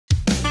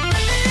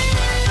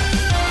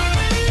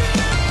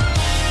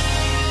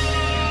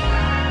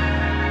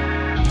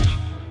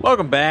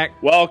Welcome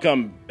back.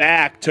 Welcome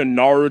back to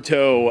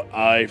Naruto.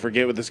 I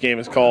forget what this game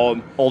is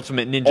called.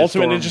 Ultimate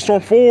Ninja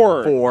Storm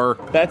 4. 4.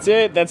 That's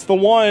it. That's the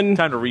one.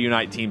 Time to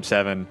reunite Team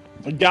 7.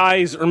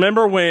 Guys,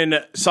 remember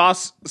when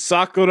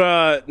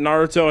Sakura,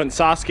 Naruto, and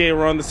Sasuke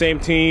were on the same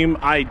team?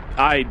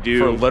 I do.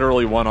 For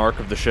literally one arc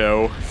of the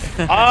show.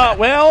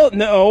 Well,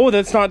 no,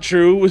 that's not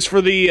true. It was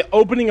for the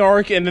opening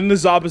arc and then the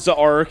Zabuza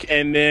arc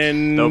and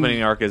then... The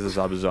opening arc is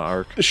the Zabuza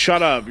arc.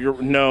 Shut up. You're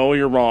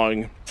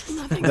wrong.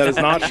 That is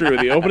not true.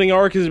 The opening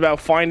arc is about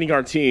finding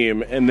our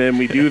team, and then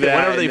we do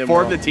that. Whenever they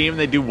form the team,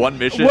 they do one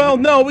mission. Well,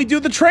 no, we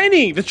do the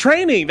training. The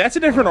training. That's a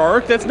different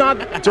arc. That's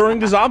not during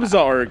the Zabuza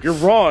arc. You're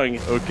wrong.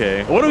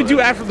 Okay. What do we do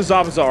after the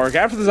Zabuza arc?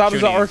 After the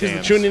Zabuza arc is the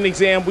Chunin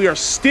exam. We are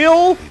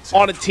still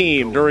on a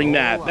team during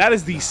that. That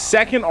is the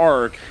second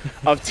arc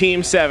of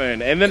Team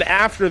 7. And then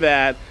after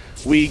that,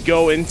 we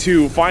go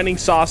into finding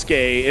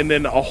Sasuke and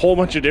then a whole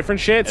bunch of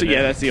different shit. So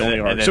yeah, that's the only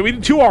arc. So we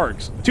did two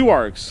arcs.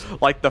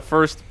 Like the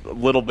first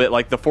little bit,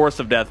 like the Forest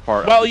of Death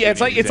part. Well, yeah,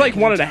 it's like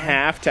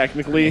 1.5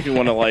 technically if you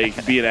want to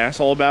like be an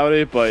asshole about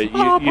it, but you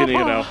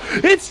know.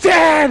 It's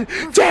Dad!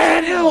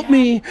 Dad, help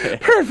me!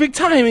 Perfect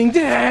timing,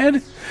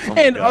 Dad!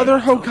 And other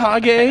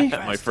Hokage.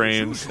 My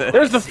frames.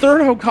 There's the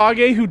third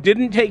Hokage who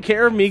didn't take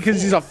care of me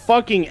because he's a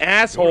fucking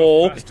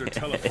asshole.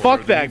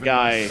 Fuck that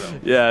guy.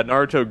 Yeah,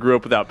 Naruto grew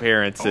up without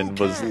parents and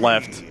was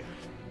left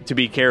to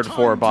be cared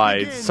for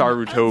by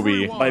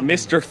Sarutobi. By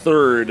Mr.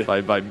 Third.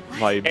 By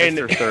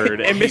Mr.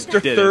 Third. And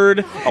Mr.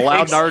 Third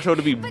allowed Naruto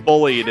to be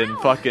bullied and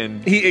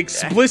fucking... He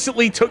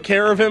explicitly took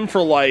care of him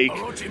for like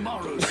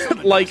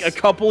a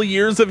couple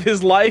years of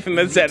his life and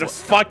then said,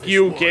 fuck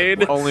you,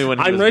 kid. Only when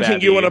I'm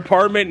renting you an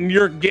apartment and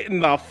you're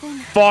getting the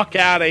fuck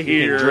out of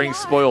here. You drink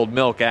spoiled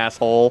milk,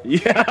 asshole.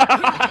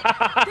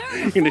 Yeah.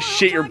 You're gonna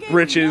shit your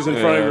britches in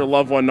front of your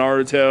loved one,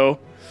 Naruto.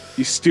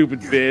 You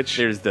stupid bitch.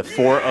 There's the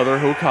 4 other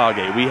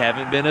Hokage. We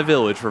haven't been a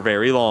village for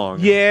very long.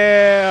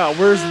 Yeah,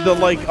 where's the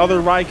other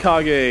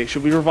Raikage?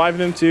 Should we revive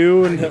them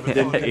too and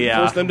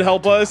force them to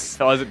help us?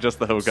 Why is it just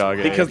the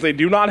Hokage? Because they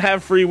do not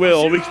have free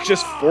will. We can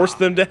just force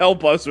them to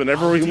help us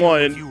whenever we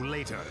want.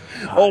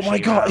 Oh my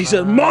god, he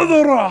said,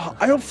 Madara!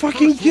 I'll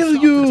fucking kill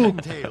you!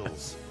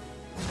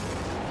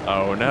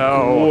 Oh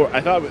no.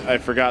 I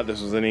forgot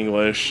this was in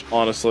English,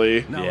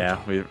 honestly.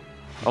 Yeah,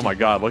 oh my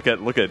god, look at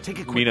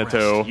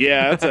Minato.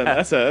 Yeah,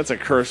 that's a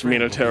cursed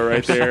Minato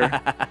right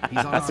there.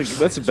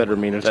 That's a better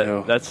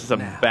Minato. That's some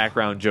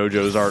background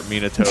JoJo's art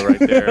Minato right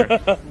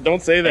there.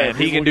 Don't say that. And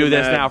he can do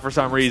this now for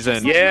some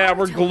reason. Yeah,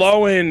 we're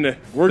glowing.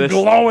 We're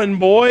glowing,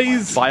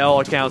 boys. By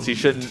all accounts, he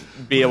shouldn't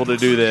be able to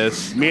do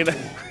this.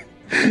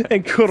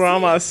 And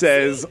Kurama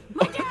says,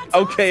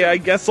 okay, I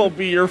guess I'll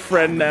be your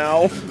friend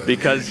now.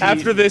 Because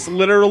after this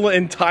literal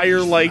entire,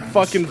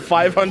 fucking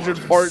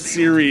 500-part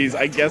series,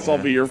 I guess I'll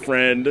be your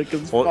friend.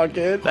 Because fuck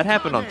it. That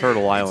happened on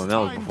Turtle Island. That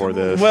was before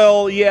this.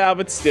 Well, yeah,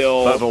 but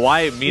still. But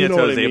why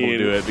Minato is able to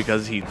do it?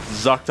 Because he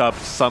zucked up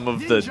some of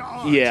the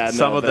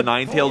the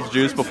Nine-Tails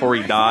juice before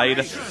he died.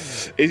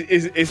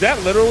 Is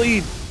that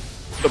literally...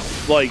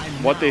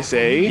 what they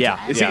say?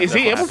 Yeah. Is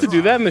he able to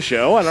do that in the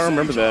show? I don't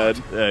remember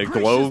that.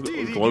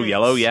 Glow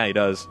yellow? Yeah, he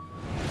does.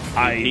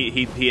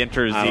 He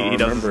enters. He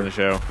does this in the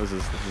show. This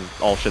is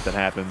all shit that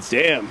happens.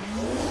 Damn.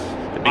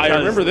 I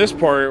remember this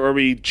part where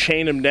we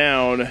chain him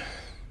down.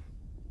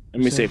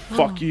 And we say,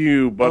 "Fuck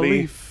you,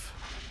 buddy." Leaf.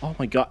 Oh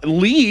my god,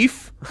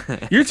 Leaf!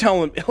 You're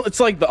telling me it's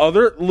like the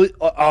other?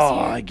 Oh,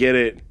 I get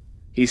it.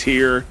 He's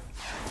here.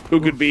 Who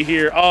could be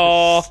here?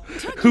 Oh,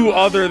 who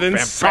other than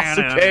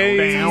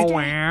Sasuke?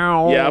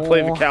 Yeah,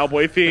 play the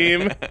cowboy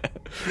theme.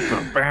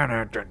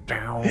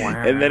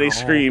 And then he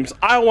screams,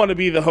 I want to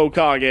be the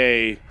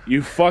Hokage,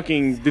 you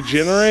fucking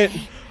degenerate.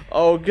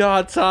 Oh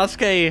god,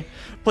 Sasuke,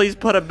 please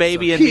put a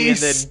baby in me and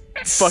then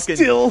fucking...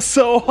 still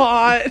so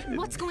hot.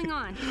 What's going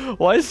on?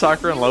 Why is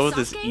Sakura in love with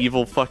this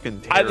evil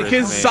fucking terrorist?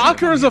 Because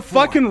Sakura's a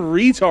fucking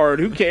retard.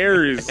 Who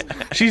cares?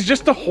 She's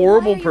just a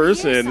horrible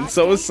person, and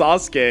so is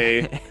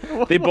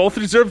Sasuke. They both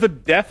deserve the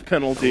death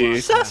penalty.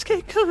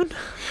 Sasuke-kun.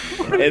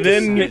 And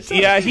then,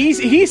 yeah,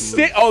 he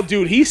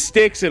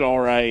sticks it all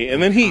right.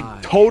 And then he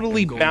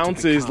totally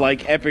bounces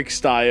like epic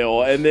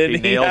style. And then he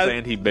nails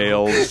and he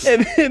bails.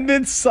 And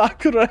then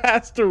Sakura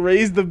has to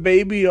raise the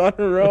baby on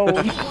her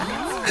own.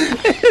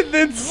 And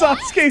then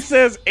Sasuke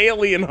says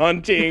alien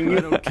hunting.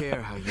 I don't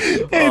care how you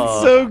feel.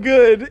 It's so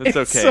good. It's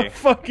okay. So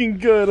fucking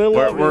good. I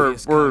love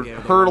it. We're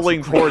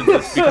hurtling towards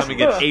this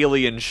becoming an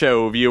alien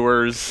show,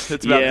 viewers.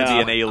 It's about to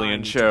be an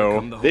alien show.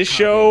 This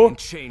show,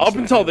 up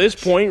until this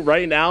point,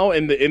 right now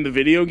in the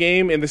video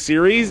game, in the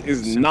series,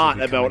 is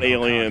not about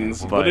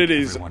aliens, but it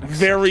is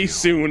very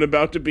soon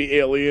about to be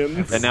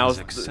aliens. And now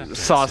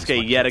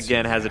Sasuke yet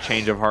again has a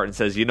change of heart and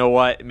says, you know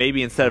what?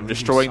 Maybe instead of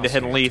destroying the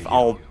Hidden Leaf,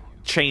 I'll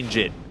change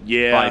it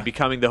by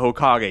becoming the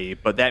Hokage,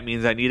 but that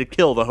means I need to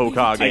kill the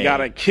Hokage. I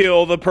gotta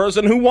kill the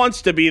person who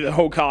wants to be the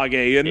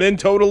Hokage and then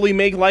totally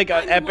make like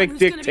an epic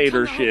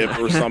dictatorship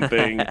or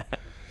something.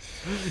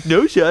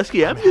 No,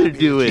 Sasuke, I'm gonna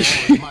do it.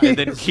 And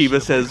then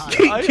Kiba says,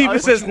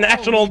 Kiba says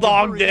National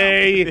Dog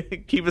Day.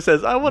 Kiba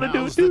says, I want to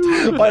do it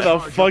too. Why the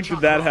fuck did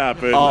that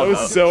happen? That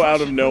was so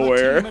out of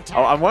nowhere.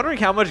 Oh, I'm wondering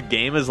how much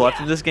game is left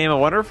in this game. I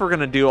wonder if we're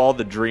gonna do all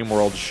the Dream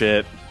World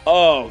shit.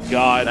 Oh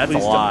god, that's a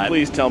lot.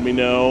 Please tell me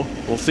no.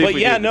 We'll see. But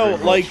yeah, no,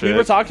 like we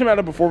were talking about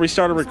it before we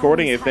started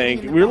recording. I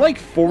think we were like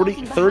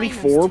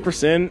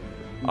 34%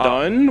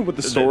 done with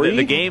the story.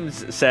 The game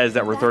says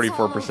that we're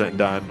 34%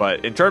 done,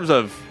 but in terms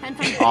of,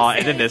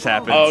 and then this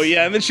happens. Oh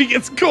yeah, and then she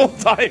gets gold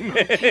diamond.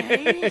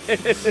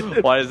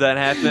 Why does that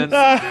happen?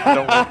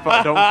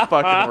 Don't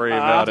fucking worry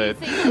about it.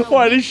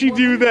 Why did she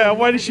do that?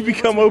 Why did she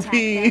become OP?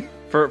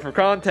 For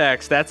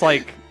context, that's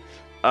like.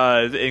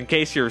 In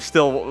case you're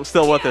still with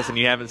us and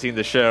you haven't seen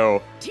the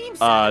show,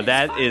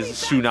 that is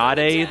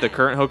Tsunade, the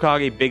current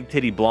Hokage, big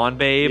titty blonde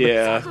babe.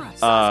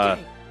 Yeah.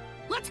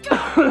 Let's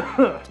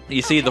go.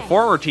 You see, the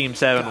former Team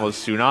 7 was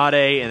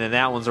Tsunade, and then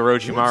that one's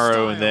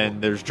Orochimaru, and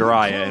then there's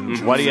Jiraiya.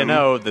 And what do you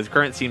know? The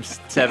current Team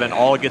 7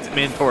 all gets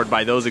mentored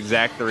by those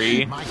exact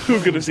three.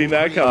 Who could have seen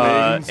that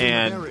coming?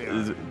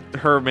 And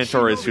her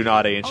mentor is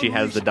Tsunade, and she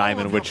has the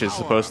diamond, which is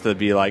supposed to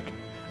be like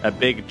a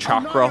big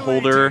chakra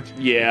holder.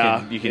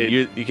 Yeah, you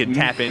can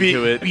tap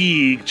into it.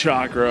 Big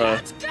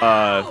chakra.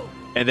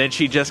 And then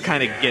she just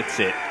kind of gets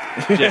it,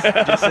 just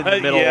in the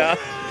middle. Yeah.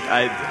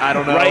 I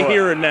don't know. Right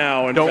here and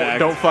now.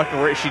 Don't fucking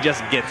worry. She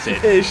just gets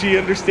it. She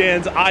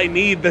understands. I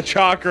need the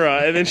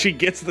chakra, and then she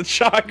gets the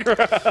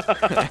chakra.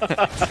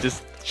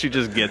 She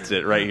just gets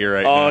it right here,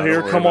 right now. Oh,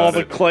 here come all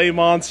the clay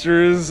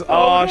monsters.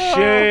 Oh no.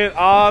 Shit.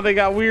 Oh, they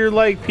got weird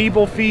like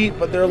people feet,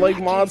 but they're like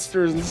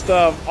monsters and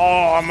stuff.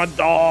 Oh, I'm a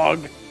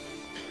dog.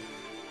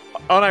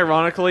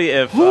 Unironically,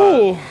 if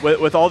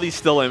with all these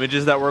still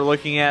images that we're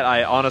looking at,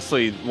 I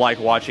honestly like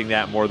watching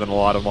that more than a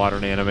lot of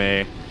modern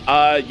anime.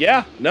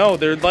 Yeah, no,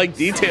 they're like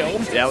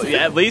detailed. Yeah,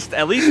 at least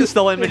the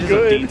still images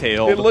are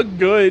detailed. They look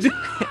good.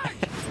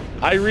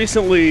 I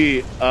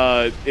recently,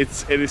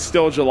 it is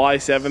still July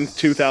 7th,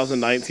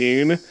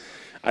 2019.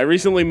 I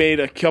recently made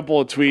a couple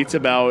of tweets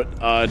about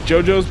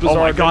JoJo's Bizarre. Oh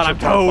my god, I'm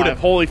Toad!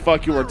 Holy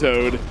fuck, you are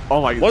Toad! Oh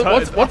my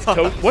god,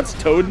 what's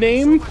Toad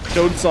name?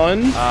 Toad's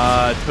son?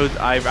 Toad.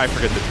 I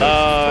forget the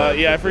Toad.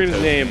 Yeah, I forget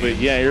his name, but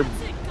yeah, you're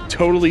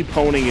totally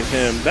poning at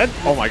him.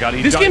 Oh my god,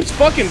 this game's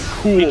fucking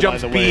cool. He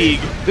jumps by the way. big.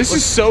 This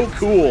is so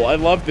cool. I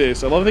love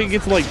this. I love that you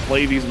get to like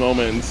play these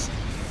moments.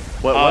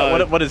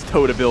 What is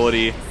Toad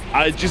ability?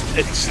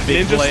 It's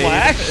Ninja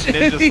Slash.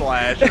 Ninja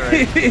Slash,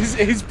 right.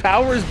 His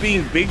power is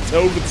being Big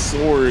Toad with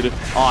sword.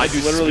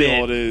 That's literally spit.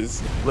 all it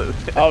is.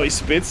 Oh, he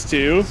spits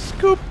too?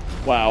 Scoop.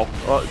 Wow.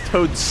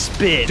 Toad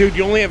spit. Dude,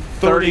 you only have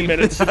 30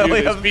 minutes to do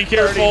this. Be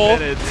careful.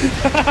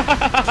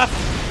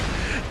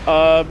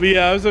 But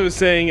yeah, as I was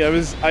saying,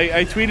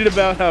 I tweeted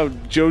about how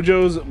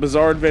JoJo's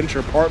Bizarre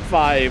Adventure Part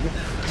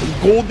 5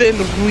 Golden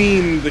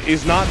Wind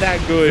is not that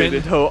good.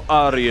 Vento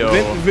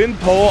Ario.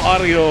 Vento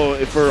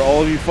Ario for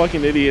all of you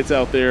fucking idiots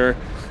out there.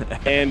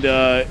 And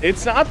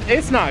it's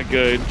not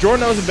good.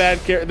 Giorno's a bad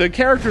character. The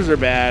characters are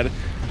bad.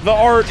 The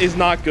art is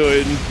not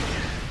good.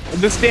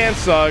 The stands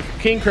suck.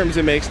 King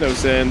Crimson makes no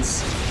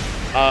sense.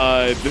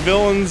 The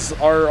villains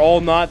are all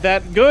not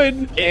that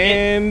good,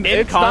 and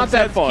it's not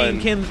that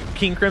fun.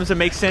 King Crimson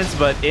makes sense,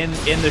 but in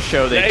the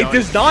show, it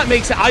does not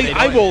make sense.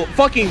 I will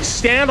fucking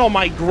stand on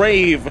my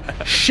grave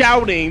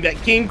shouting that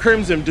King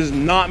Crimson does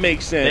not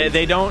make sense.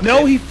 They don't.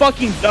 No, he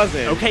fucking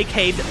doesn't. Okay,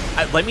 Cade,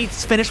 let me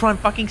finish what I'm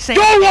fucking saying.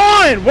 Go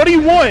on! What do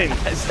you want?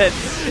 I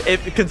said,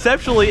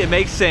 conceptually, it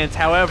makes sense.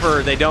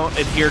 However, they don't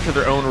adhere to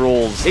their own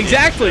rules.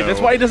 Exactly.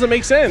 That's why it doesn't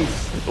make sense.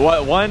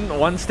 One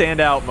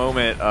standout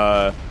moment.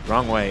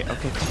 Wrong way.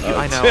 Okay,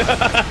 I know.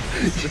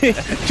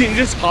 Can you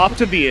just hop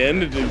to the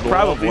end and do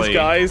all these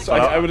guys?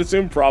 I would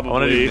assume probably. I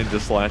want to do Ninja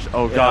Slash.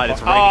 Oh god,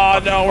 it's raining.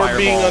 Oh no, we're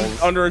being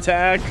under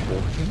attack.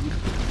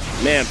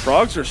 Man,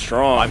 frogs are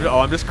strong.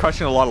 I'm just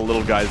crushing a lot of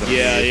little guys.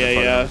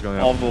 Yeah.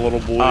 All the little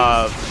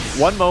boys.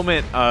 One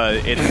moment,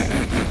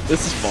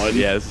 this is fun.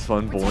 Yeah, this is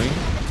fun. Boing.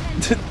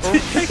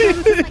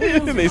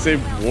 They say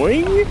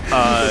boing.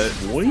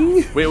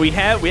 Boing. We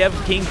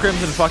have King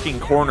Crimson fucking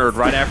cornered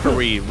right after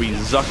we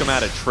zuck him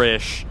out of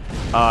Trish,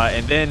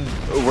 and then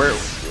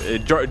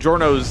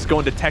Giorno's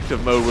going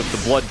detective mode with the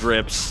blood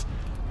drips.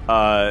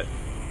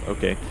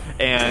 Okay,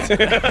 and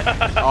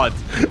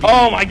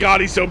oh my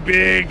god, he's so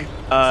big.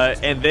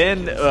 And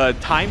then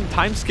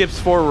time skips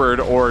forward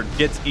or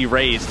gets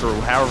erased, or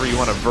however you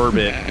want to verb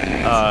it.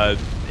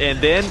 And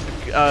then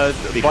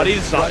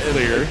Buddy's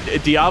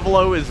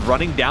Diavolo is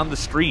running down the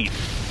street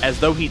as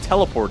though he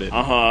teleported.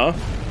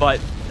 But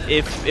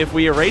if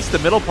we erase the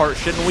middle part,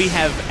 shouldn't we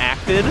have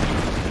acted?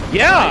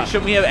 Yeah. Right?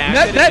 Shouldn't we have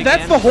acted?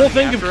 That's the whole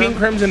thing of King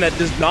Crimson that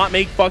does not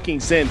make fucking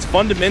sense.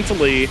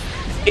 Fundamentally,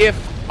 if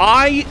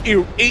I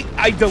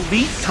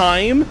delete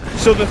time,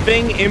 so the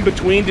thing in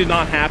between did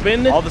not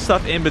happen. All the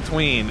stuff in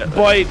between.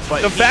 But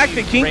the fact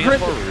that King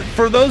Crimson,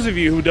 for those of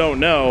you who don't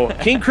know,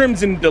 King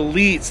Crimson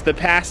deletes the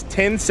past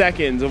 10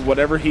 seconds of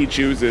whatever he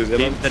chooses.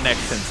 The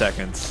next 10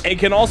 seconds. And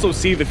can also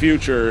see the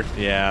future.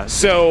 Yeah.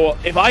 So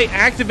if I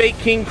activate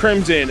King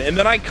Crimson and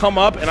then I come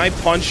up and I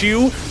punch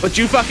you, but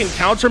you fucking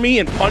counter me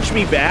and punch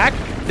me back,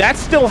 that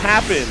still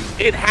happens.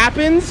 It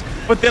happens,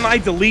 but then I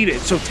delete it.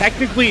 So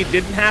technically it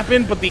didn't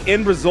happen, but the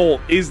end result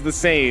is the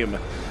same.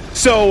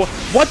 So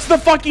what's the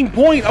fucking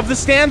point of the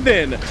stand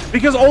then?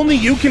 Because only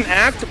you can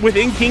act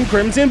within King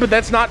Crimson, but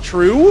that's not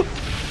true?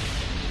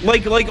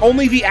 Like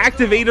only the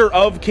activator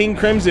of King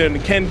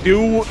Crimson can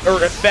do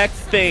or affect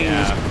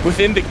things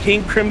within the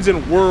King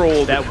Crimson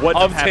world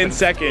of 10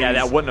 seconds. Yeah,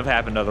 that wouldn't have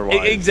happened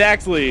otherwise.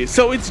 Exactly.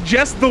 So it's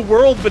just the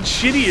world, but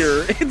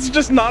shittier. It's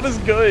just not as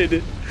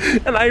good.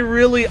 And I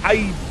really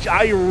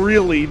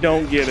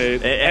don't get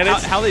it. And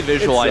how they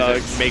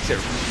visualize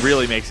it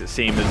really makes it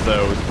seem as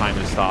though time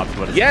has stopped,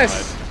 but it's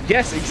not.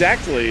 Yes,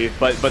 exactly.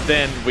 But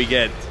then we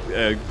get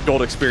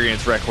Gold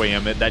Experience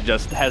Requiem that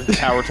just has the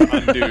power to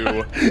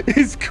undo.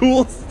 His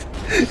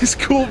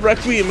cool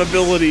Requiem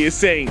ability is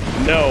saying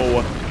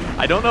no.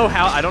 I don't know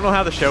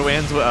how the show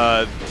ends.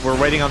 We're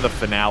waiting on the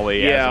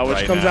finale. Yeah,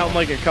 which comes out in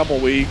like a couple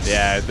weeks.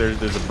 Yeah,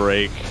 there's a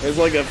break. There's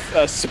like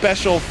a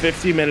special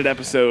 50-minute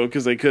episode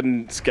because they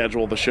couldn't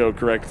schedule the show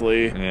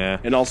correctly. Yeah,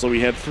 and also we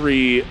had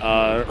 3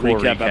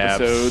 recap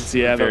episodes.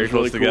 Yeah, that was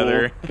really cool.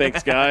 Together.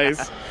 Thanks,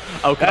 guys.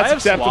 Oh, could I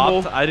have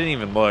swapped? I didn't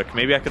even look.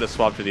 Maybe I could have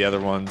swapped to the other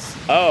ones.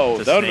 Oh,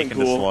 that would have been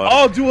cool.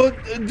 Oh, do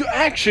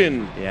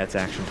action. Yeah, it's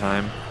action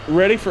time.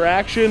 Ready for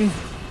action?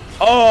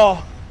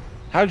 Oh,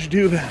 how'd you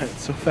do that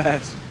so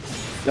fast?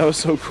 That was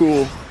so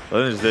cool.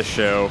 Well, there's this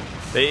show.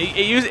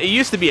 It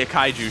used to be a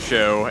kaiju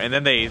show, and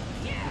then they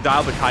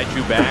dialed the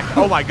kaiju back.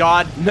 Oh my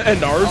god.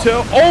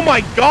 Naruto? Oh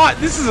my god,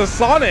 this is a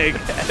Sonic.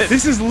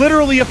 This is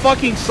literally a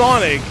fucking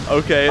Sonic.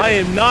 Okay. I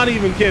am not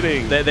even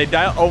kidding. They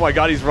dial. Oh my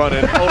god, he's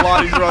running. Hold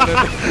on, he's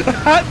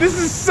running. This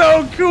is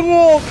so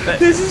cool.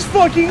 This is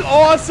fucking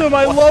awesome.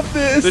 I love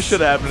this. This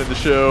should happen in the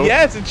show.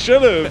 Yes, it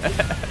should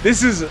have.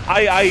 This is,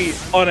 I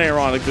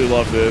unironically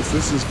love this.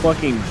 This is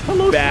fucking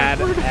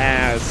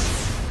badass.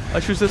 I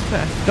choose this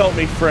path. Help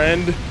me,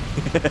 friend.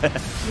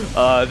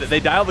 They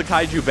dialed the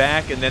kaiju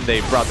back, and then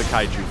they brought the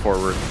kaiju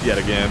forward yet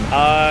again.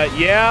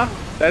 Yeah,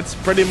 that's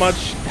pretty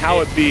much how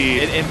it be.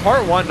 In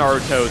part 1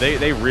 Naruto,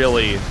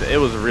 it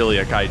was really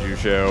a kaiju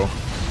show.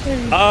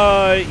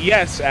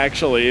 Yes,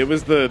 actually, it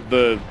was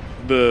the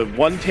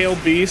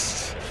one-tailed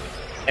beast,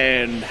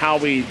 and how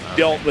we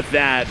dealt with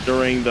that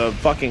during the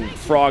fucking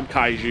frog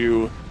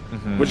kaiju,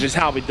 which is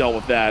how we dealt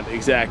with that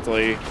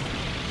exactly.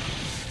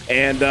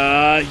 And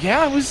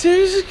yeah,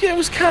 it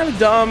was kind of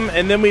dumb.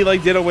 And then we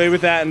like did away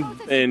with that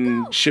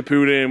in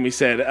Shippuden. We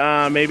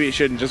said maybe it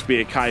shouldn't just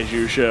be a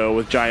kaiju show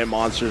with giant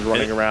monsters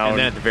running around. And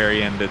then at the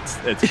very end, it's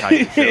a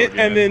kaiju show again.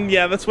 And then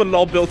yeah, that's what it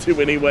all built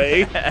to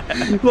anyway.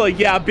 Like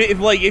yeah,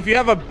 like if you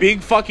have a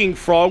big fucking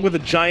frog with a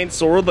giant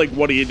sword, like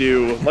what do you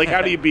do? Like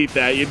how do you beat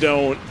that? You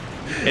don't.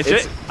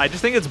 I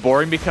just think it's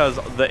boring because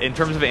in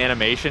terms of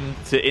animation,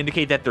 to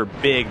indicate that they're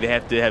big, they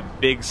have to have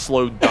big,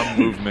 slow, dumb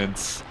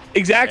movements.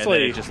 Exactly.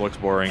 And then it just looks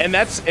boring. And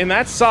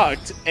that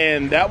sucked.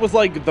 And that was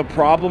like the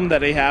problem that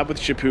they had with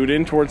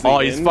Shippuden towards the end. Oh,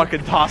 he's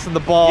fucking tossing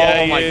the ball. Yeah,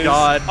 oh my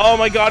god. Oh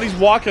my god, he's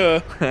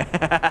Waka.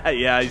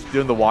 Yeah, he's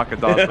doing the Waka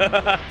toss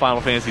from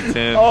Final Fantasy X.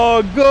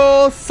 Oh,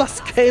 go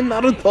Sasuke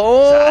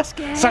Naruto.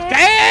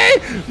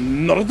 Sasuke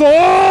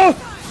Naruto.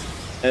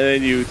 And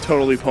then you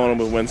totally pwn him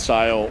with wind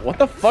style. What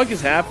the fuck is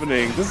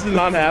happening? This did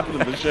not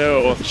happen in the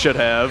show. Should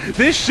have.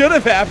 This should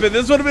have happened.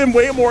 This would have been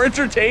way more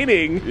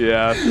entertaining.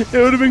 Yeah. It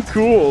would have been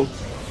cool.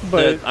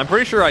 But I'm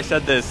pretty sure I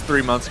said this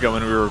 3 months ago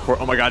when we were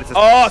recording. Oh my god,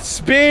 it's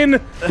spin!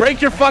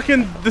 Break your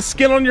the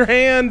skin on your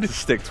hand!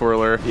 Stick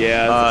twirler.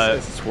 Yeah,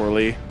 it's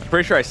twirly. I'm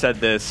pretty sure I said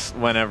this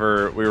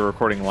whenever we were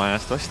recording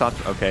last. I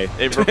stopped. Okay.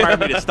 It required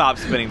me to stop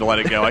spinning to let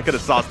it go. I could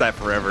have sauced that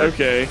forever.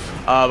 Okay.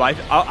 I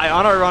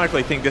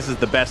unironically think this is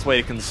the best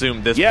way to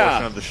consume this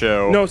portion of the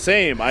show. No,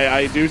 same.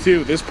 I do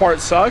too. This part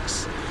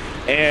sucks.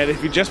 And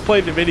if you just play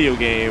the video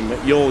game,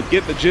 you'll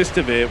get the gist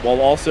of it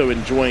while also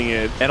enjoying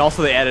it. And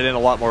also, they added in a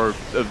lot more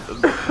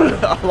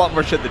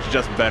shit that's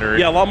just better.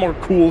 Yeah, a lot more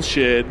cool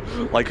shit.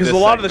 Like because a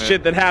lot of the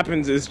shit that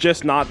happens is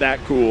just not that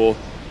cool.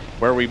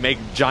 Where we make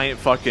giant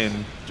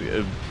fucking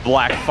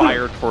black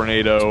fire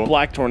tornado.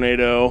 Black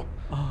tornado,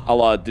 a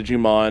la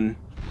Digimon.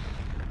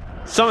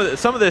 Some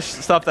of this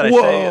stuff that I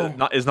say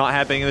is not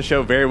happening in the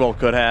show very well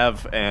could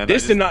have. And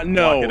this did not.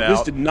 No,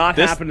 this did not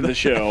happen in the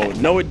show.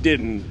 No, it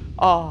didn't.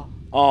 Oh,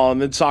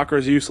 and then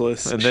Sakura's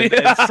useless. And then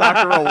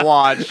Sakura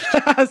watched.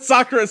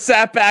 Sakura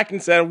sat back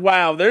and said,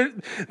 "Wow,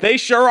 they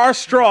sure are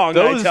strong."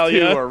 Those I tell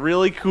you, are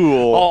really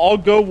cool. I'll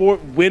go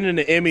win an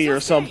Emmy or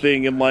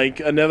something in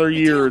like another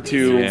year or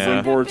two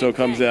when Boruto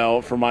comes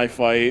out for my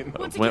fight.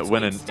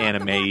 Win an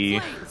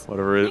anime,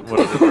 whatever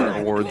the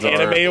awards are.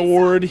 Anime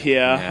award,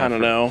 yeah, I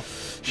don't know.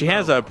 She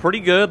has a pretty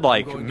good,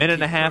 like,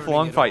 minute-and-a-half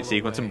long fight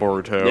sequence in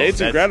Boruto. Yeah,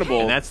 it's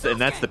incredible. And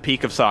that's the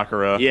peak of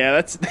Sakura.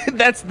 Yeah,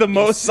 that's the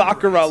most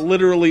Sakura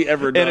literally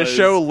ever does. In a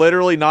show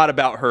literally not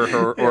about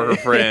her or her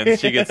friends.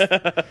 She gets...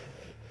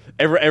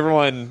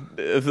 Everyone,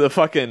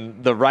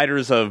 the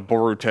writers of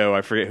Boruto,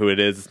 I forget who it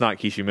is. It's not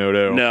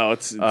Kishimoto. No,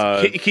 it's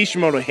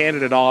Kishimoto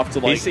handed it off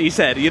to like. He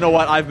said, "You know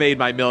what? I've made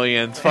my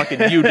millions.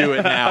 Fucking you do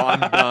it now.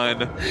 I'm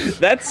done."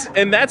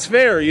 That's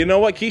fair. You know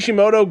what?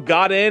 Kishimoto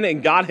got in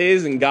and got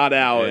his and got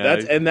out.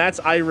 Yeah.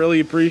 I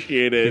really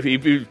appreciate it. He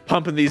be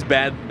pumping these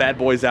bad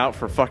boys out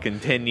for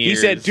fucking 10 years. He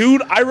said,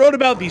 "Dude, I wrote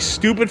about these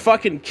stupid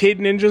fucking kid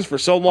ninjas for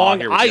so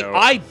long.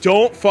 I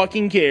don't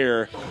fucking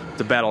care." It's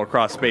a battle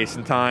across space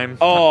and time.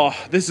 Oh,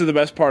 this is the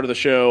best part of the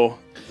show.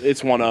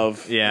 It's one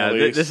of. Yeah,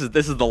 this is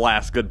the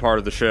last good part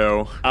of the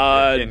show.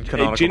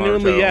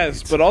 Genuinely,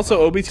 yes, but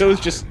also Obito is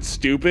just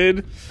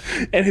stupid,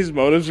 and his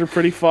motives are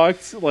pretty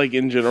fucked, like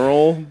in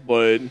general.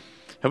 But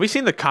have we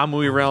seen the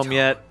Kamui realm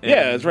yet?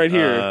 Yeah, it's right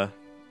here.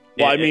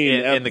 Well, I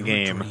mean, in the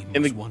game.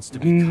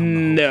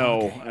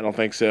 No, I don't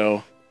think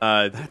so.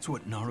 That's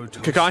what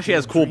Naruto. Kakashi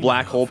has cool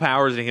black hole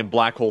powers, and he can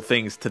black hole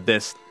things to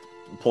this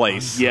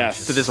place.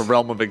 Yes. To this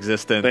realm of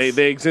existence.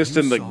 They exist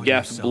in the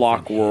Geth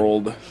block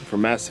world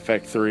from Mass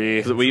Effect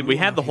 3. We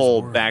had the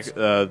whole backstory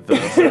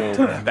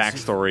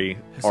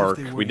arc.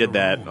 We did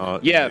that in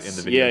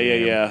the video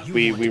game. Yeah.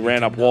 We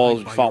ran up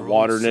walls, we fought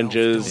water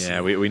ninjas. Yeah,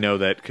 we know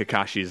that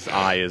Kakashi's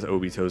eye is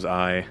Obito's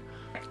eye.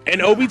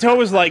 And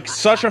Obito is like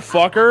such a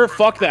fucker.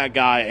 Fuck that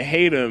guy. I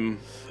hate him.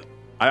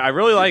 I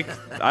really like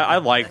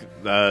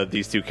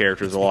these two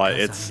characters a lot.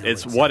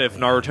 It's what if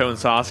Naruto and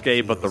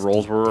Sasuke, but the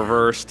roles were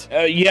reversed.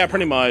 Yeah,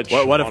 pretty much.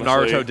 What if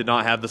Naruto did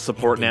not have the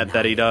support net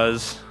that he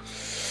does?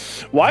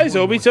 Why is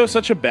Obito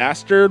such a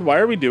bastard? Why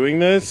are we doing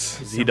this?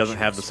 He doesn't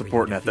have the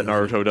support net that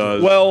Naruto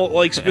does. Well,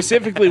 like,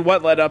 specifically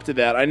what led up to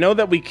that? I know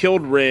that we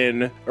killed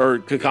Rin, or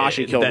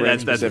Kakashi killed Rin.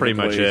 That's pretty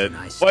much it.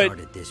 But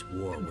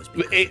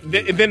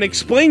then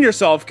explain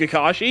yourself,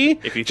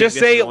 Kakashi. Just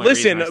say,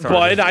 listen,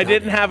 bud, I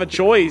didn't have a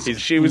choice.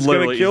 She was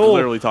going to kill... He's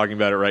literally talking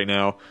about it right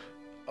now.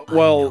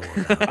 Well,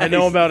 I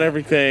know about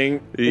everything.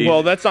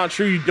 Well, that's not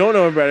true. You don't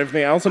know about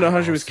everything. I also know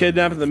how she was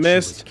kidnapped in the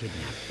mist.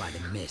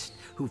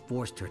 Who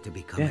forced her to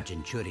become a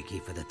Jinchuriki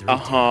for the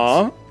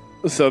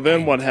 3 So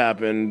then what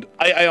happened?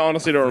 I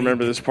honestly don't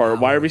remember this part.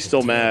 Why are we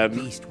still mad?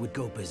 Beast would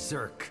go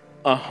berserk.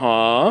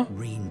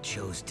 Rin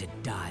chose to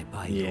die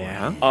by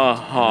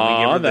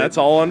That's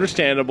all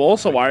understandable.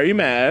 So why are you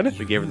mad?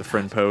 We gave her the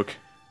friend poke.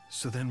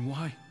 So then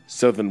why?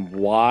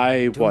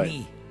 What?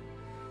 Me,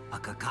 a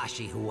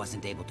Kakashi who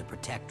wasn't able to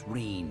protect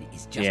Rin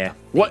is just a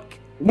fake.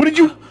 What did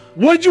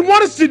you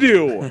want us to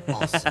do?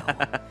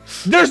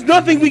 There's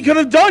nothing we could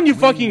have done, you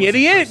fucking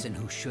idiot.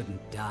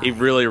 He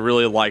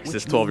really likes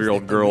this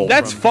 12-year-old girl.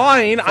 That's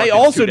fine. I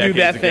also do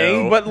that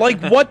thing, but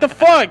like, what the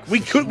fuck?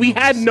 We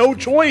had no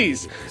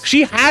choice.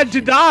 She had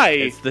to die.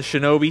 It's the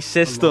shinobi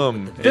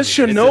system.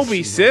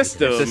 Shinobi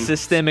system. It's a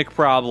systemic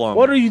problem.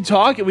 What are you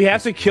talking? We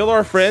have to kill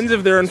our friends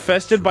if they're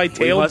infested by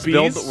tailed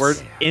beasts? We're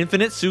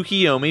infinite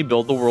Tsukiyomi,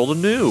 build the world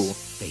anew.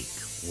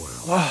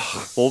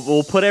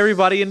 We'll put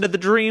everybody into the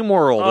dream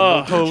world, and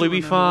we'll totally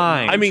be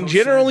fine. I mean,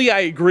 generally,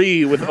 I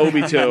agree with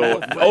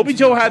Obito.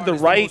 Obito had the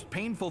right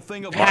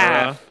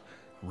path.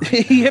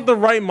 He had the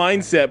right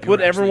mindset.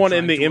 Put everyone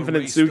in the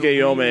infinite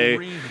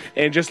Tsukiyomi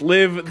and just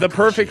live the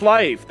perfect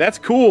life. That's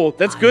cool.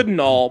 That's good and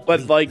all.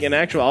 But, like, in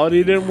actuality,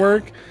 it didn't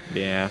work.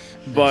 Yeah.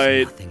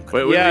 But,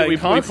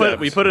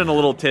 we put in a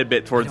little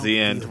tidbit towards the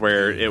end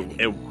where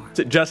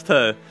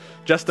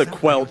just to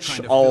quelch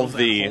all of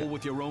the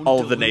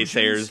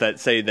naysayers that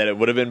say that it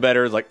would have been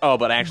better. It's like, oh,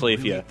 but actually,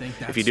 if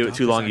you do it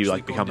too long, you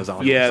like become a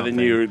zombie. Yeah, then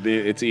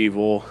it's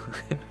evil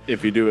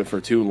if you do it for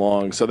too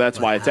long. So that's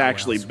why it's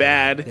actually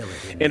bad,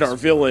 and our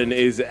villain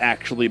is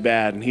actually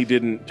bad, and he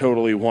didn't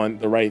totally want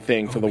the right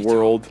thing for the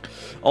world.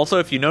 Also,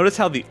 if you notice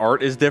how the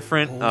art is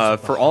different,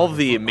 for all of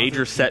the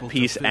major set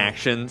piece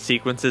action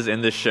sequences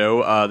in this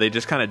show, they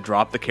just kind of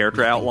drop the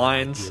character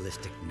outlines.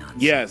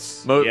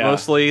 Yes.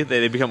 Mostly,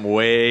 they become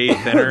way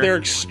thinner. They're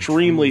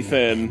extremely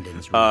thin.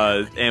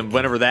 And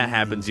whenever that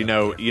happens, you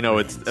know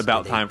it's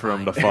about time for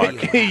them to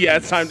fuck. Yeah,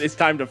 it's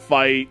time to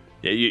fight.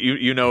 Yeah,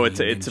 you know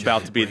it's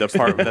about to be the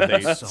part that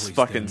they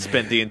fucking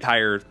spent the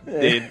entire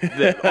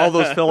all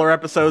those filler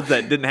episodes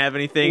that didn't have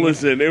anything.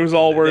 Listen, it was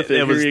all worth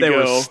it. They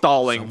were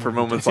stalling for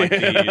moments like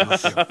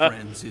these.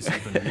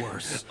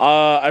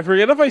 I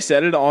forget if I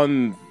said it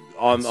on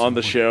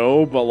the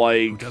show, but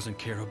like,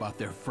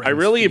 I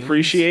really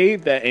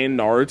appreciate that in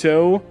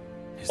Naruto,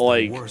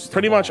 like,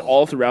 pretty much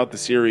all throughout the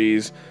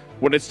series,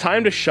 when it's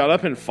time to shut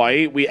up and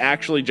fight, we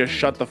actually just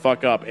shut the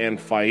fuck up and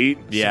fight.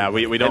 Yeah,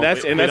 we don't.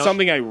 And that's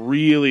something I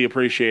really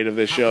appreciate of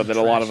this show that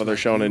a lot of other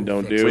shonen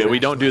don't do. We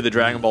don't do the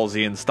Dragon Ball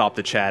Z and stop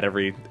the chat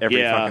every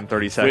fucking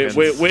 30 seconds.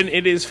 When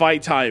it is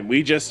fight time,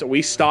 we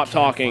stop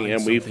talking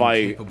and we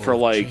fight for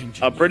like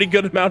a pretty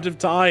good amount of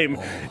time.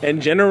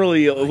 And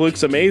generally, it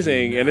looks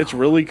amazing and it's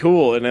really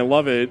cool and I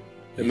love it.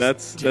 And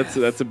that's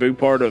a big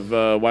part of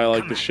why I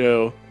like the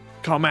show.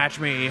 Come at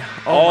me!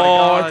 Oh, my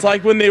God. It's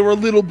like when they were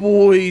little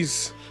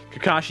boys.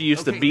 Kakashi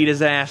used to beat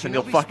his ass, and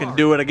he'll fucking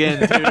do it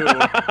again too.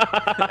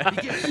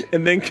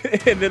 and then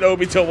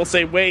Obito will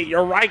say, "Wait,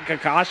 you're right,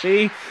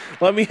 Kakashi.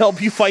 Let me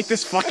help you fight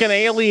this fucking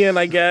alien,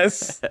 I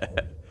guess."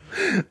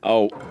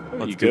 Oh,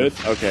 you good?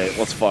 Okay,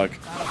 let's fuck.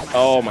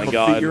 Oh my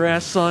god. Beat your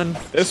ass, son.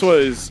 This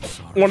was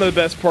one of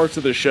the best parts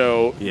of the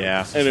show.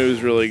 Yeah. And it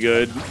was really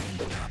good.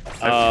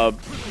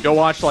 Go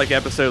watch like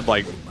episode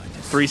like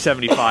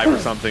 375 or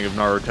something of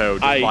Naruto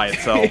just by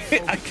itself.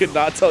 I could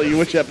not tell you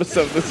which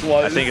episode this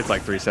was. I think it's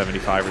like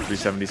 375 or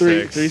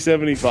 376.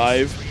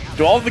 375.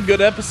 Do all the good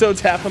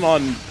episodes happen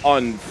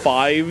on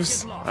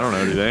fives? I don't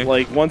know, do they?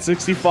 Like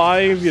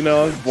 165, you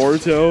know,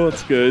 Boruto,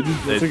 that's good.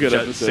 That's a good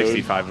episode.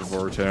 65 of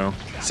Boruto.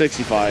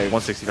 65.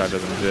 165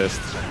 doesn't exist.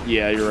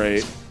 Yeah, you're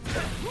right.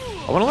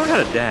 I want to learn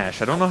how to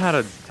dash. I don't know how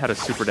to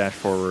super dash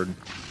forward.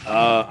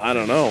 I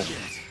don't know.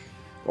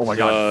 Oh my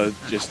god.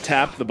 Just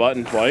tap the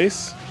button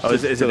twice. Oh,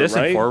 is it this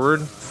and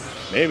forward?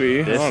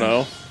 Maybe. I don't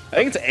know. I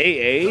think it's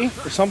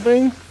AA or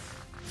something.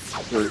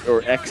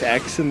 Or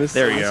XX in this,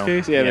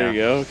 case. Yeah, there you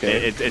go.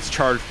 Okay. It's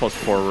charge plus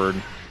forward.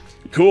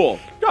 Cool.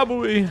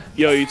 Gabooey.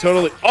 Yo, you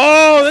totally...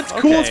 Oh, that's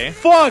cool as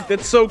fuck.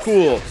 That's so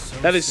cool.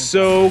 That is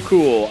so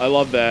cool. I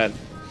love that.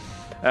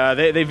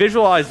 They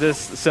visualize this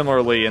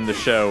similarly in the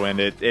show, and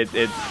it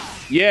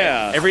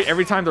yeah.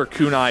 Every time their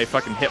kunai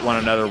fucking hit one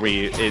another,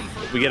 we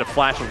get a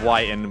flash of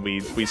white and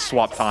we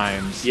swap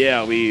times.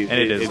 Yeah,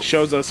 it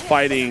shows us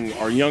fighting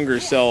our younger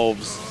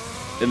selves,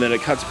 and then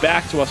it cuts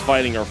back to us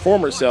fighting our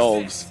former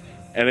selves,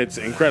 and it's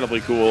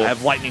incredibly cool. I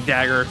have lightning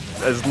dagger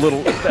as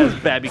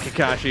Babby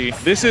Kakashi.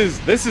 This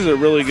is a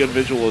really good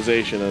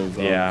visualization of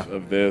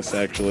this.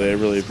 Actually, I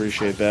really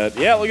appreciate that.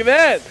 Yeah, look at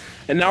that.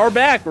 And now we're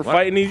back. We're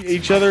fighting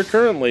each other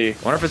currently. I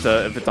wonder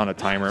if it's on a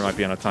timer. It might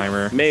be on a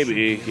timer.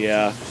 Maybe,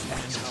 yeah.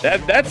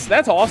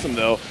 That's awesome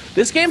though.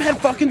 This game had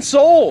fucking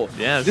soul.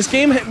 Yeah. This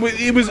game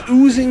it was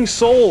oozing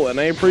soul, and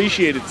I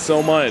appreciate it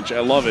so much.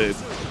 I love it.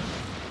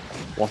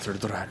 Water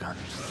dragon.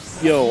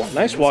 Yo,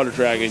 nice water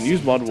dragon.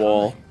 Use mud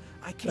wall.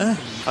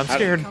 I'm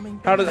scared.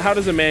 How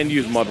does a man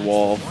use mud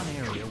wall?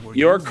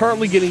 You are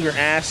currently getting your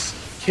ass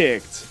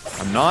kicked.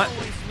 I'm not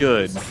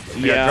good.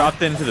 I got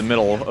dropped into the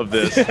middle of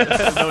this.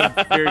 Knowing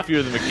very few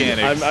of the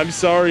mechanics. I'm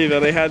sorry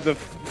that I had to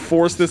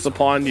force this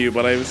upon you,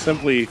 but I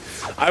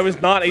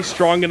was not a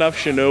strong enough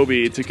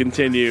shinobi to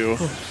continue.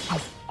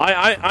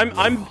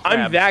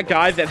 I'm that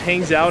guy that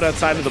hangs out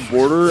outside of the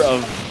border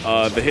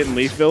of the Hidden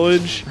Leaf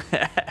Village.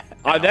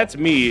 That's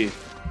me.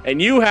 And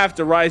you have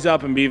to rise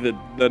up and be the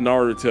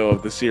Naruto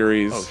of the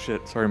series. Oh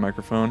shit! Sorry,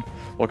 microphone.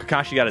 Well,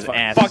 Kakashi got his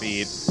ass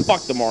beat.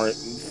 Fuck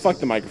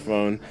the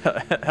microphone.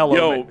 Hello.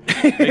 Yo,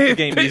 make the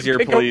game easier,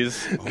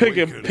 please. Pick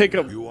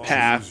a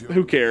path.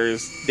 Who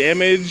cares?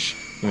 Damage.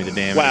 Give me the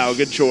damage. Wow,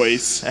 good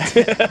choice.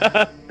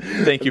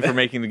 Thank you for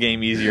making the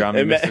game easier on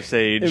me, Mr.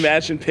 Sage.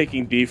 Imagine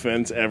picking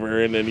defense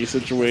ever in any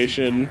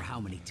situation. How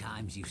many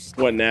times you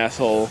what an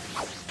asshole.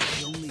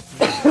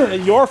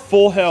 You're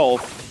full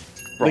health.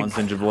 Bronze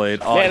Ninja Blade.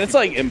 Oh, man, it's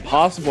like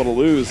impossible to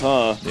lose,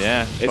 huh?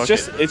 Yeah. It's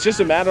just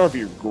a matter of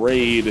your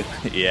grade.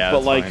 Yeah.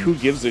 But like, fine. who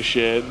gives a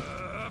shit?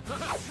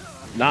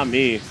 Not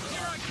me.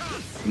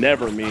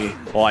 Never me.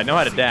 Well, I know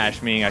how to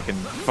dash, meaning I can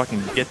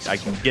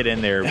get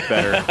in there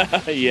better.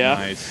 Yeah.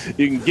 Nice.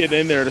 You can get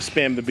in there to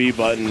spam the B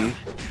button.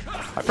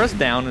 I press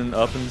down and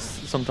up and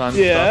sometimes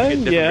yeah,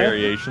 get different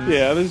variations.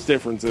 Yeah, there's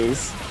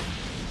differences.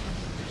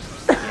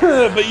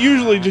 But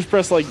usually just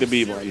press like the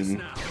B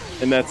button.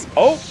 And that's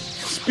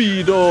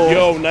Speedo.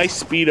 Yo,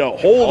 nice Speedo.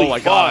 Holy oh my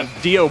fuck. god,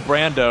 Dio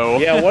Brando.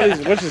 Yeah,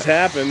 what just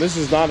happened? This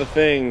is not a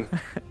thing.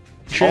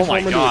 Oh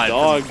my god, into a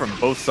dog. From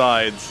both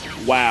sides.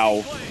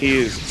 Wow, he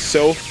is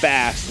so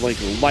fast, like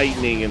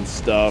lightning and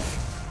stuff.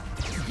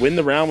 Win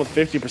the round with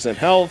 50%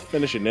 health.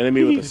 Finish an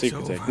enemy with a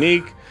secret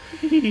technique.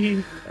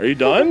 Are you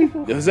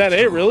done? Is that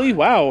it, really?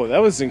 Wow, that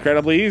was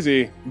incredibly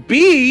easy.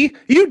 B?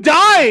 You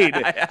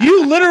died!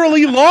 You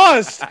literally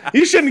lost!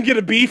 You shouldn't get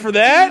a B for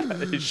that!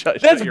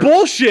 That's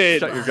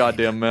bullshit! Shut your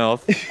goddamn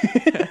mouth.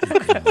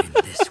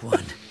 this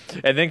one.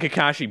 And then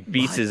Kakashi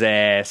beats his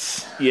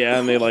ass. Yeah,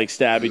 and they like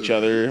stab each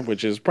other,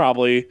 which is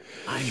probably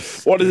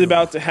what is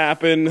about to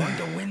happen.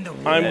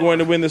 I'm going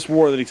to win this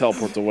war. That he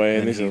teleports away,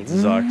 and he says,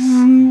 "Sucks."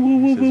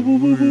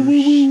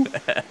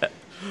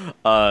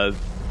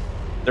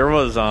 There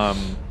was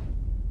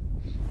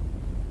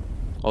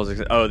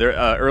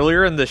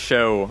earlier in the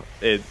show,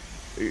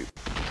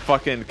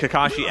 fucking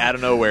Kakashi out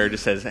of nowhere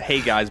just says,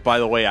 "Hey guys, by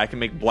the way, I can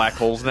make black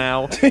holes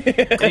now." And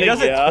he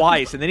does it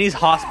twice, and then he's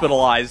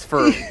hospitalized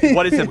for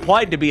what is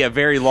implied to be a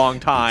very long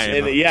time.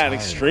 And, yeah, an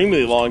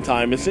extremely long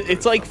time.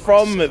 It's like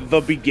from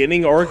the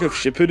beginning arc of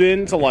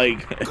Shippuden to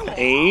like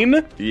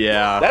Pain.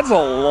 Yeah, that's a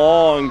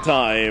long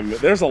time.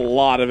 There's a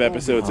lot of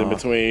episodes in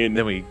between.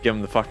 Then we give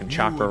him the fucking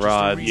chakra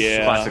rod.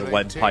 Yeah, classic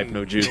lead pipe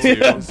no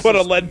jutsu. Put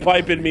a lead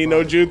pipe in me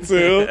no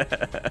jutsu.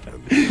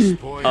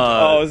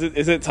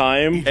 Is it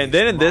time? And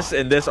then in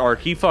this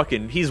arc, he's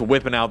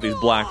whipping out these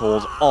black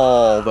holes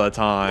all the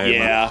time.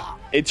 Yeah.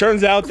 It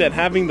turns out that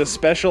having the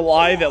special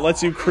eye that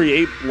lets you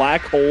create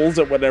black holes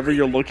at whatever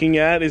you're looking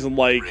at is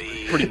like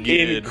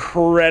pretty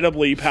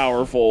incredibly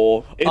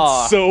powerful.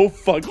 It's so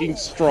fucking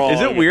strong.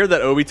 Is it weird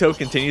that Obito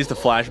continues to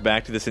flash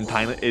back to this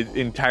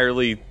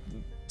entirely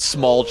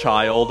small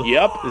child?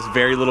 Yep. This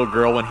very little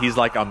girl when he's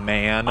like a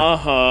man.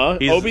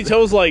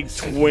 Obito's like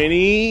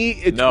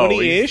 20-ish.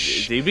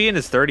 He'd be in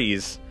his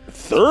 30s.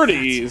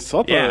 30s?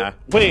 What the? Yeah.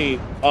 Wait,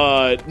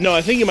 no,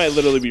 I think you might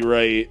literally be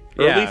right.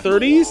 Early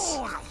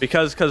 30s?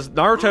 Because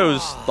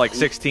Naruto's like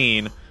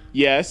 16.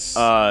 Yes.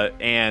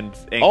 And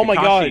oh my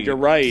Kakashi, god, you're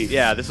right.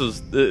 Yeah, this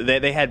was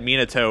they had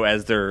Minato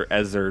as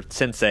their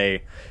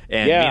sensei,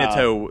 and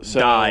Minato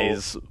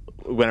dies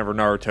whenever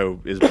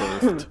Naruto is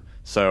birthed.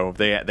 So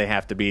they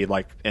have to be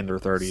like in their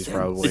 30s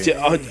probably.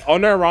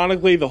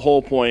 Unironically, the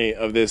whole point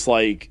of this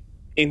like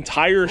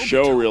entire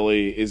show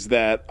really is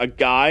that a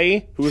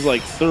guy who's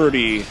like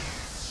 30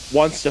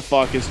 wants to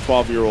fuck his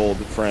 12-year-old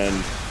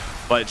friend.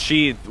 But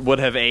she would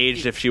have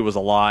aged if she was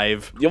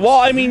alive. Yeah, well,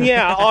 I mean,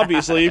 yeah,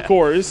 obviously, of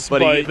course.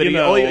 But he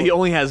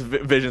only has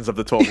visions of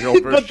the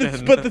 12-year-old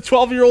version. but the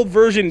 12-year-old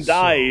version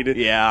died.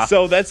 Yeah.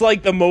 So that's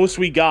like the most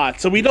we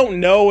got. So we don't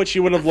know what she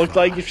would have looked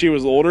like if she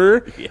was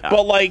older. Yeah.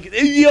 But like,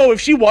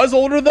 if she was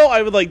older though,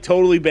 I would like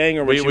totally bang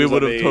her when she was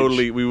of age.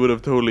 We would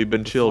have totally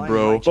been chill,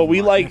 bro. But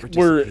we like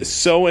were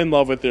so in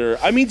love with her.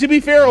 I mean, to be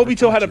fair,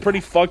 Obito had a pretty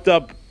fucked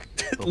up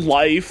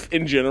life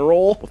in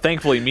general. Well,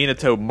 thankfully,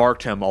 Minato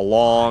marked him a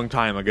long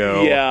time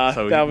ago. Yeah,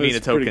 so that was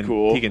Minato pretty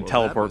cool. He can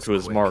teleport to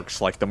his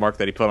marks, like the mark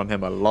that he put on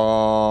him a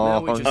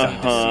long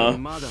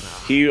time.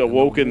 He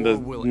awoken the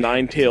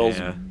Nine-Tails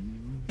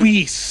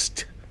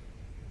beast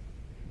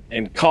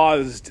and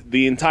caused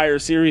the entire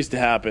series to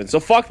happen. So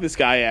fuck this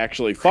guy,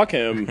 actually. Fuck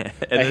him.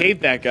 I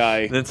hate that guy.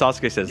 And then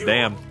Sasuke says,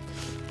 damn.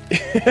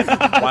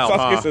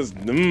 Sasuke says,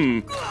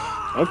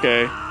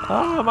 okay.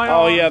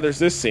 Oh, yeah, there's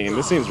this scene.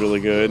 This scene's really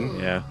good.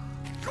 Yeah.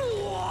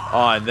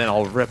 Oh, and then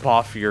I'll rip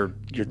off your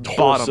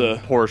bottom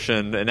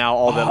portion, and now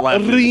all that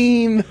left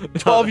Rin,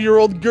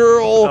 12-year-old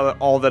girl.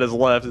 All that is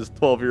left is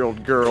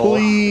 12-year-old girl.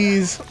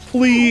 Please,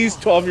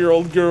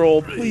 12-year-old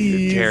girl,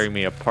 please. You're tearing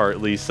me apart,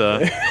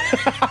 Lisa.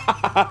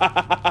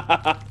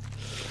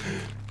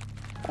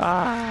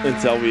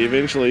 Until we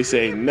eventually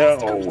say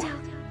no.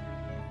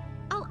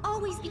 I'll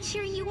always be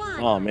cheering you on.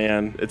 Oh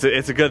man,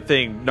 it's a good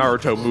thing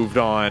Naruto moved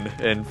on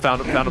and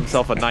found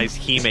himself a nice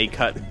Hime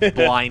cut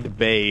blind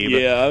babe.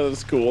 Yeah, that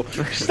was cool.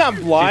 She's not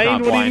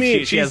blind. What do you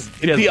mean? She's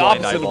the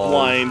opposite of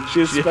blind.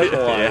 She has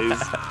special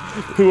eyes,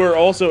 who are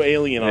also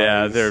alien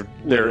eyes. Yeah,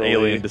 they're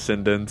alien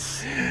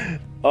descendants.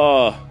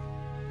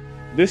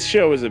 This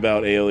show is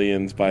about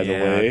aliens, by the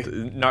way.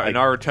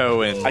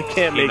 Naruto and I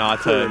can't make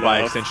Hinata, and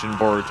by extension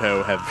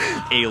Boruto, have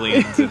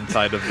aliens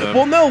inside of them.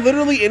 Well, no,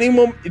 literally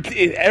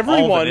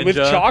everyone with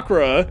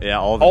chakra,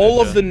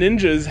 all of the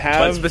ninjas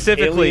have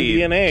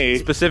alien DNA.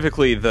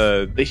 Specifically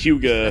the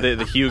Hyuga.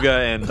 The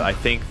Hyuga, and I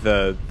think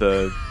the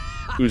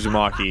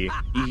Uzumaki.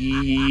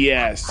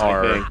 Yes,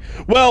 I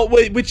think. Well,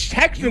 which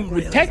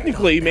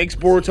technically makes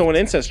Boruto an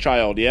incest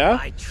child, yeah?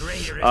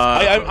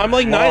 I'm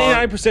like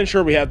 99%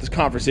 sure we had this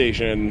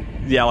conversation.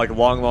 Yeah, like a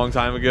long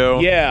time ago.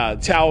 Yeah,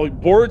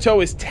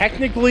 Boruto is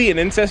technically an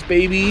incest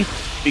baby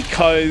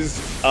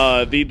because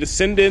the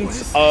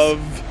descendants of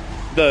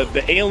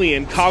the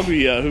alien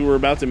Kaguya, who we're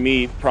about to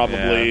meet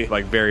probably,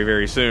 like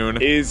very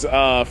soon, is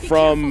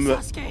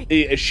from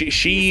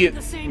she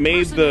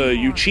made the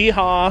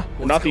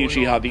Uchiha, not the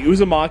Uchiha, the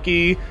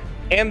Uzumaki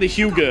and the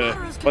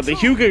Hyuga, but the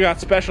Hyuga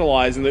got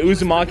specialized and the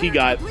Uzumaki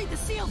got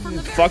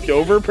fucked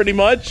over pretty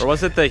much. Or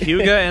was it the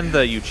Hyuga and the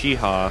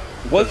Uchiha?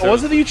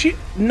 Was it the Uchiha?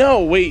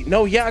 No, wait,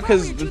 no, yeah,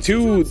 because the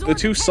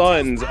two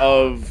sons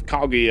of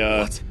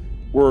Kaguya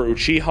were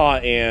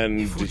Uchiha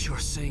and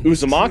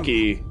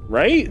Uzumaki,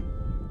 right?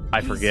 I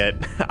forget.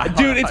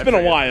 Dude, it's been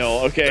a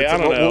while, okay? I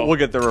don't know. We'll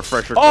get the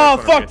refresher. Oh,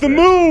 fuck the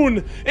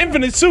moon!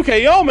 Infinite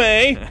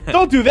Tsukeyome!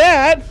 Don't do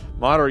that!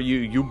 Madara,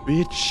 you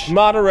bitch.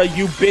 Madara,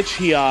 you bitch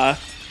here.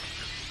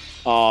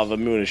 Oh, the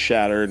moon is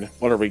shattered.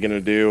 What are we gonna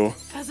do?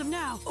 As of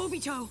now,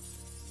 Obito.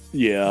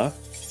 Yeah.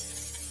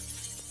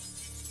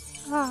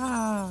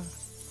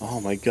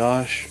 Oh my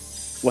gosh.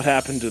 What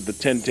happened to the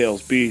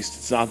Ten-Tails beast?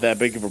 It's not that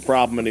big of a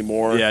problem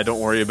anymore. Yeah, don't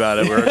worry about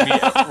it.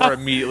 We're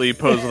immediately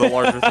posed with a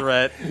larger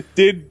threat.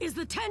 Is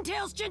the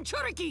Ten-Tails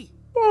Jinchuriki?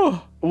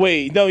 Oh,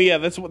 wait, no, yeah,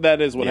 that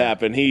is what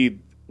happened. He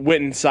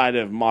went inside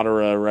of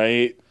Madara,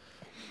 right?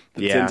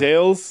 The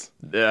Ten-Tails?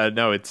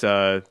 No, it's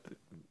no,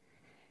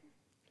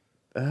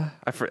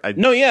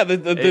 yeah,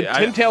 the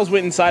Ten-Tails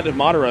went inside of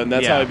Madara, and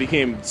that's how he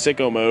became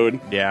sicko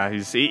mode. Yeah,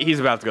 he's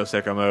about to go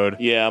sicko mode.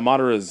 Yeah,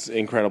 Madara's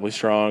incredibly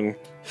strong.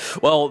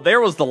 Well,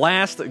 there was the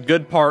last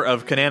good part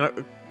of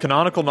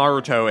canonical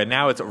Naruto, and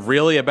now it's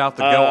really about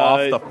to go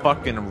off the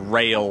fucking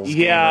rails.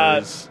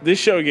 Yeah, gamers. This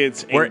show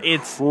gets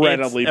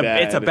incredibly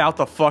bad. It's about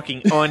to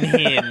fucking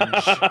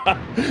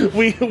unhinge.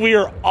 we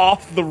are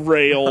off the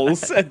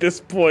rails at this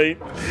point.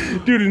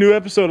 Dude, a new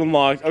episode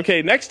unlocked.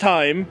 Okay, next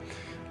time,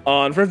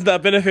 On Friends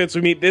Without Benefits,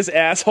 we meet this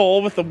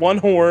asshole with the one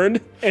horn,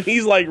 and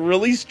he's like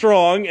really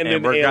strong and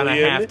an we're alien.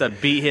 gonna have to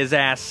beat his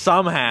ass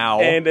somehow.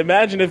 And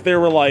imagine if there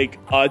were like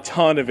a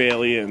ton of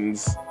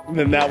aliens,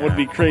 then that would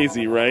be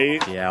crazy,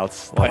 right? Yeah,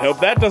 I hope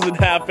that doesn't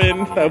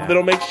happen. I hope they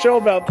don't make a show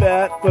about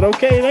that. But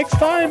okay, next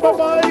time.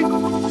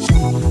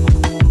 Bye-bye.